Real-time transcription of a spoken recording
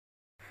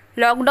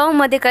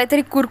लॉकडाऊनमध्ये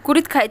काहीतरी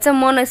कुरकुरीत खायचं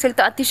मन असेल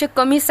तर अतिशय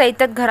कमी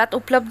साहित्यात घरात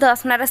उपलब्ध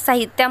असणाऱ्या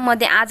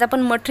साहित्यामध्ये आज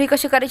आपण मठरी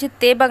कशी करायची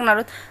ते बघणार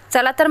आहोत।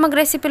 चला तर मग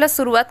रेसिपीला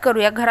सुरुवात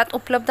करूया। घरात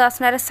उपलब्ध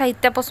असणाऱ्या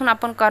साहित्यापासून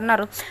आपण करणार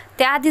आहोत।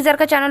 त्याआधी जर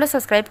का चॅनलला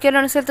सबस्क्राइब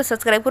केलं नसेल तर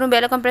सबस्क्राइब करून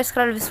बेल आयकॉन प्रेस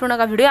करायला विसरू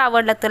नका। व्हिडिओ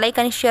आवडला तर लाईक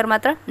आणि शेअर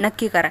मात्र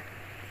नक्की करा।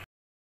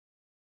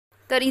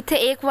 तर इथे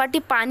 1 वाटी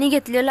पाणी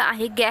घेतलेलं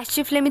आहे।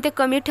 गॅसची फ्लेम इथे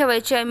कमी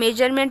ठेवायची आहे।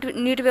 मेजरमेंट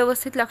नीट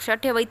व्यवस्थित लक्षात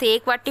ठेवा। इथे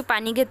 1 वाटी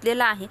पाणी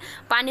घेतलेलं आहे।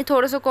 पाणी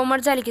थोडंसं कोमट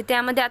झालं की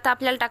त्यामध्ये आता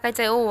आपल्याला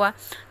टाकायचं आहे ओवा,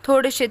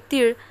 थोडेसे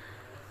तीळ,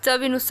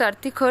 चवीनुसार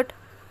तिखट,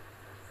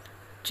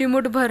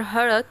 चिमूटभर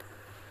हळद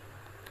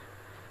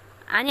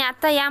आणि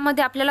आता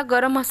यामध्ये आपल्याला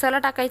गरम मसाला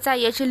टाकायचा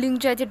आहे। याची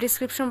लिंक जी आहे ती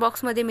डिस्क्रिप्शन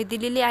बॉक्समध्ये मी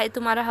दिलेली आहे।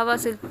 तुम्हाला हवा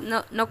असेल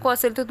नको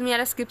असेल तर तुम्ही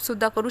याला स्किप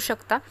सुद्धा करू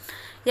शकता।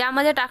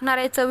 यामध्ये टाकणार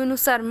आहे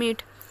चवीनुसार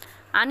मीठ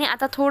आणि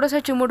आता थोडंसं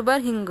चिमूटभर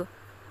हिंग।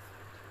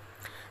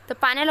 तर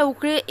पाण्याला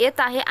उकळी येत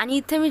आहे आणि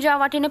इथे मी ज्या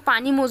वाटीने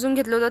पाणी मोजून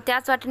घेतलं होतं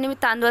त्याच वाटीने मी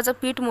तांदूळाचं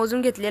पीठ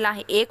मोजून घेतलेलं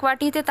आहे। 1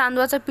 वाटी इथे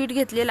तांदूळाचं पीठ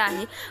घेतलेलं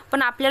आहे,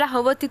 पण आपल्याला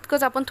हवं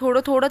तितकंच आपण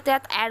थोडं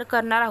त्यात ॲड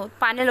करणार आहोत।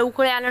 पाण्याला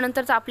उकळी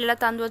आल्यानंतरच आपल्याला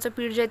तांदूळाचं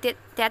पीठ जे ते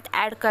त्यात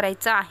ॲड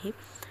करायचं आहे।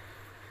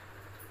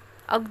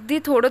 अगदी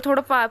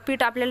थोडं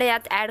पीठ आपल्याला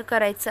यात ॲड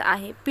करायचं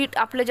आहे। पीठ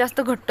आपलं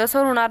जास्त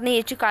घट्टसर होणार नाही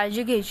याची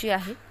काळजी घ्यायची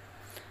आहे।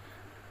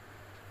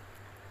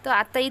 तर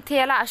आता इथे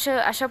याला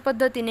अशा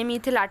पद्धतीने मी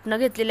इथे लाटणं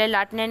घेतलेलं आहे।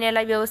 लाटण्याने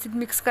याला व्यवस्थित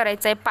मिक्स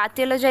करायचं आहे।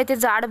 पातेलं जे आहे ते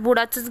जाड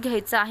बुडाचंच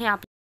घ्यायचं आहे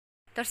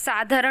तर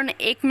साधारण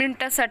 1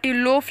 मिनिटासाठी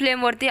लो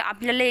फ्लेमवरती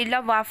आपल्याला याला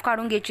वाफ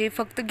काढून घ्यायची।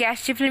 फक्त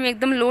गॅसची फ्लेम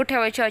एकदम लो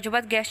ठेवायची,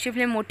 अजिबात गॅसची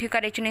फ्लेम मोठी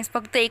करायची नाही।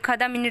 फक्त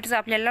एखादा मिनिटच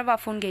आपल्याला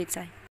वाफवून घ्यायचं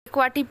आहे। 1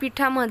 वाटी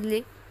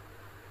पिठामधले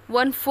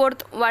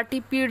 1/4 वाटी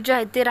पीठ जे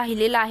आहे ते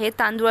राहिलेलं आहे।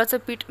 तांदूळाचं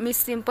पीठ मी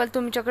सिंपल,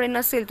 तुमच्याकडे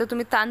नसेल तर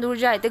तुम्ही तांदूळ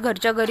जे आहे ते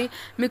घरच्या घरी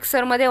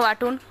मिक्सरमध्ये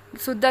वाटून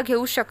सुद्धा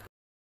घेऊ शकता।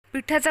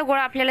 पिठाचा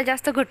गोळा आपल्याला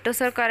जास्त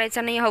घट्टसर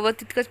करायचा नाही, हवं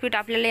तितकंच पीठ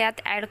आपल्याला यात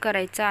ॲड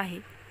करायचं आहे।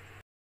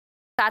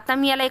 आता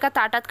मी याला एका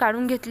ताटात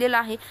काढून घेतलेलं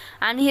आहे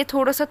आणि हे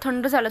थोडंसं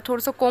थंड झालं,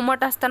 थोडंसं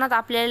कोमट असतानाच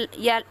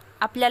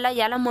आपल्याला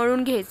याला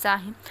मळून घ्यायचं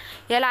आहे।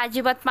 याला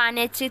अजिबात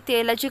पाण्याची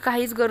तेलाची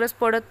काहीच गरज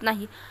पडत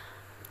नाही।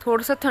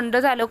 थोडंसं थंड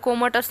झालं,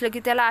 कोमट असलं की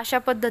त्याला अशा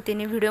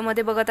पद्धतीने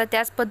व्हिडिओमध्ये बघता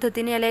त्याच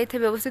पद्धतीने याला इथे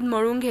व्यवस्थित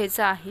मळून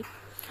घ्यायचं आहे।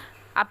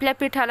 आपल्या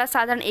पिठाला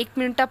साधारण 1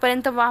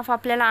 मिनिटापर्यंत वाफ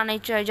आपल्याला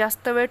आणायची आहे,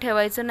 जास्त वेळ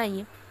ठेवायचं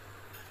नाही।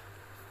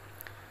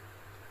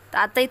 तर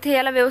आता इथे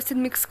याला व्यवस्थित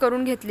मिक्स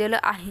करून घेतलेलं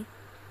आहे।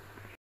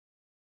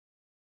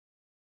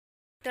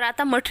 तर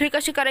आता मठरी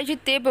कशी करायची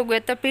ते बघूया।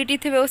 तर पीठ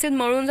इथे व्यवस्थित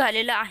मळून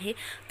झालेलं आहे।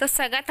 तर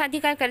सगळ्यात आधी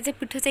काय करायचं,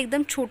 पिठाचा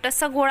एकदम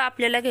छोटासा गोळा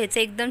आपल्याला घ्यायचा,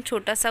 एकदम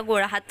छोटासा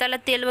गोळा। हाताला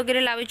तेल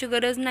वगैरे लावायची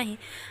गरज नाही।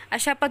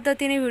 अशा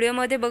पद्धतीने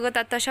व्हिडिओमध्ये बघत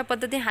आहात तशा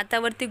पद्धतीने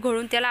हातावरती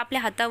घोळून त्याला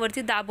आपल्या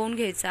हातावरती दाबवून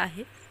घ्यायचं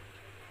आहे।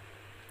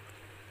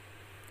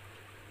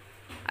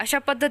 अशा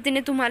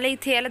पद्धतीने तुम्हाला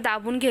इथे याला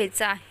दाबून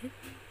घ्यायचं आहे।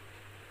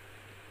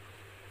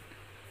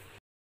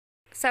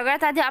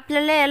 सगळ्यात आधी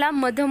आपल्याला याला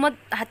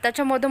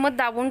हाताच्या मधोमध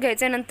दाबून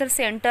घ्यायचं आहे। नंतर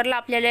सेंटरला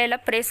आपल्याला याला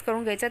प्रेस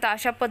करून घ्यायचं आहे। तर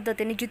अशा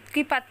पद्धतीने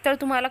जितकी पातळ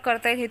तुम्हाला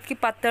करता येईल तितकी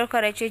पातळ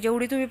करायची।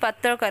 जेवढी तुम्ही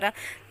पातळ करा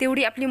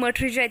तेवढी आपली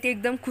मठरी जी आहे ती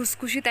एकदम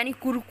खुसखुशीत आणि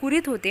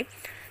कुरकुरीत होते।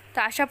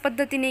 तर अशा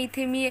पद्धतीने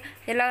इथे मी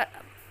याला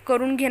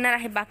करून घेणार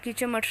आहे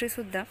बाकीचे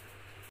मठरीसुद्धा।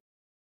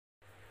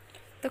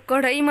 तर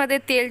कढईमध्ये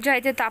तेल जे आहे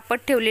ते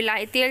तापत ठेवलेलं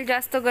आहे। तेल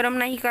जास्त गरम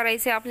नाही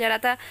करायचे आपल्याला।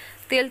 आता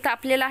तेल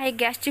तापलेलं आहे,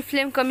 गॅसची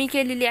फ्लेम कमी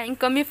केलेली आहे।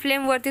 कमी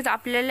फ्लेमवरतीच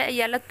आपल्याला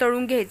याला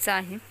तळून घ्यायचं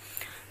आहे।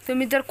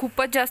 तुम्ही जर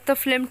खूपच जास्त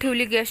फ्लेम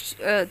ठेवली,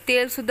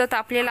 तेलसुद्धा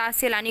तापलेलं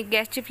असेल आणि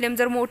गॅसची फ्लेम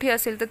जर मोठी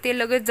असेल तर ते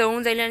लगेच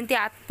जळून जाईल आणि ते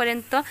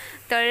आतपर्यंत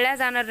तळल्या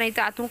जाणार नाही,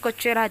 तर आतून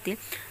कच्चे राहतील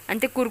आणि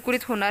ते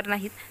कुरकुरीत होणार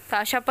नाहीत। तर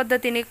अशा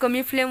पद्धतीने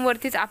कमी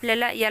फ्लेमवरतीच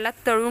आपल्याला याला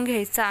तळून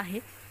घ्यायचं आहे।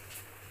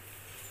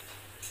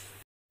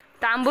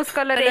 तांबूस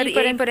कलर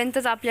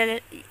येईपर्यंतच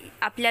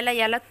आपल्याला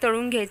याला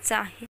तळून घ्यायचं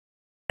आहे।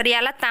 तर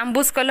याला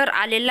तांबूस कलर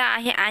आलेला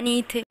आहे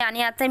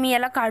आणि आता मी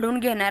याला काढून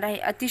घेणार आहे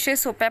अतिशय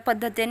सोप्या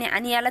पद्धतीने।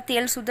 आणि याला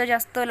तेल सुद्धा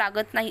जास्त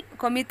लागत नाही,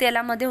 कमी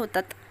तेलामध्ये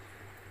होतात,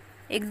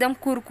 एकदम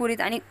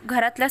कुरकुरीत आणि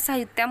घरातल्या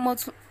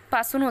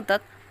साहित्यापासून होतात।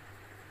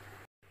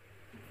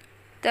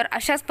 तर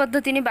अशाच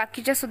पद्धतीने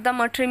बाकीच्या सुद्धा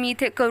मठरी मी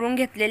इथे करून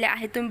घेतलेल्या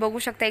आहेत। तुम्ही बघू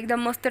शकता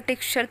एकदम मस्त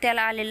टेक्स्चर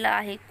त्याला आलेलं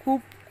आहे।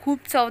 खूप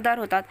चवदार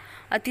होतात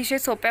अतिशय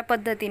सोप्या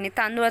पद्धतीने।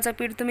 तांदूळाचं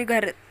पीठ तुम्ही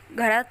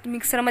घरात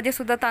मिक्सरमध्ये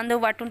सुद्धा तांदूळ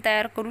वाटून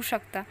तयार करू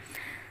शकता।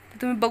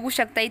 तर तुम्ही बघू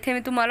शकता इथे मी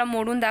तुम्हाला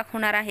मोडून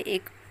दाखवणार आहे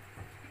एक।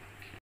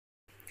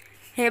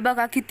 हे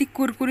बघा किती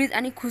कुरकुरीत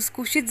आणि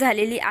खुसखुशीत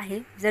झालेली आहे।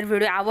 जर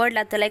व्हिडिओ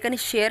आवडला तर लाईक आणि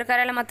शेअर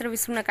करायला मात्र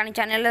विसरू नका आणि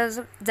चॅनलला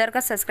जर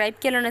का सबस्क्राइब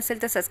केलं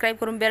नसेल तर सबस्क्राइब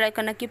करून बेल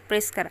आयकॉन नक्की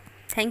प्रेस करा।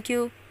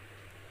 थँक्यू।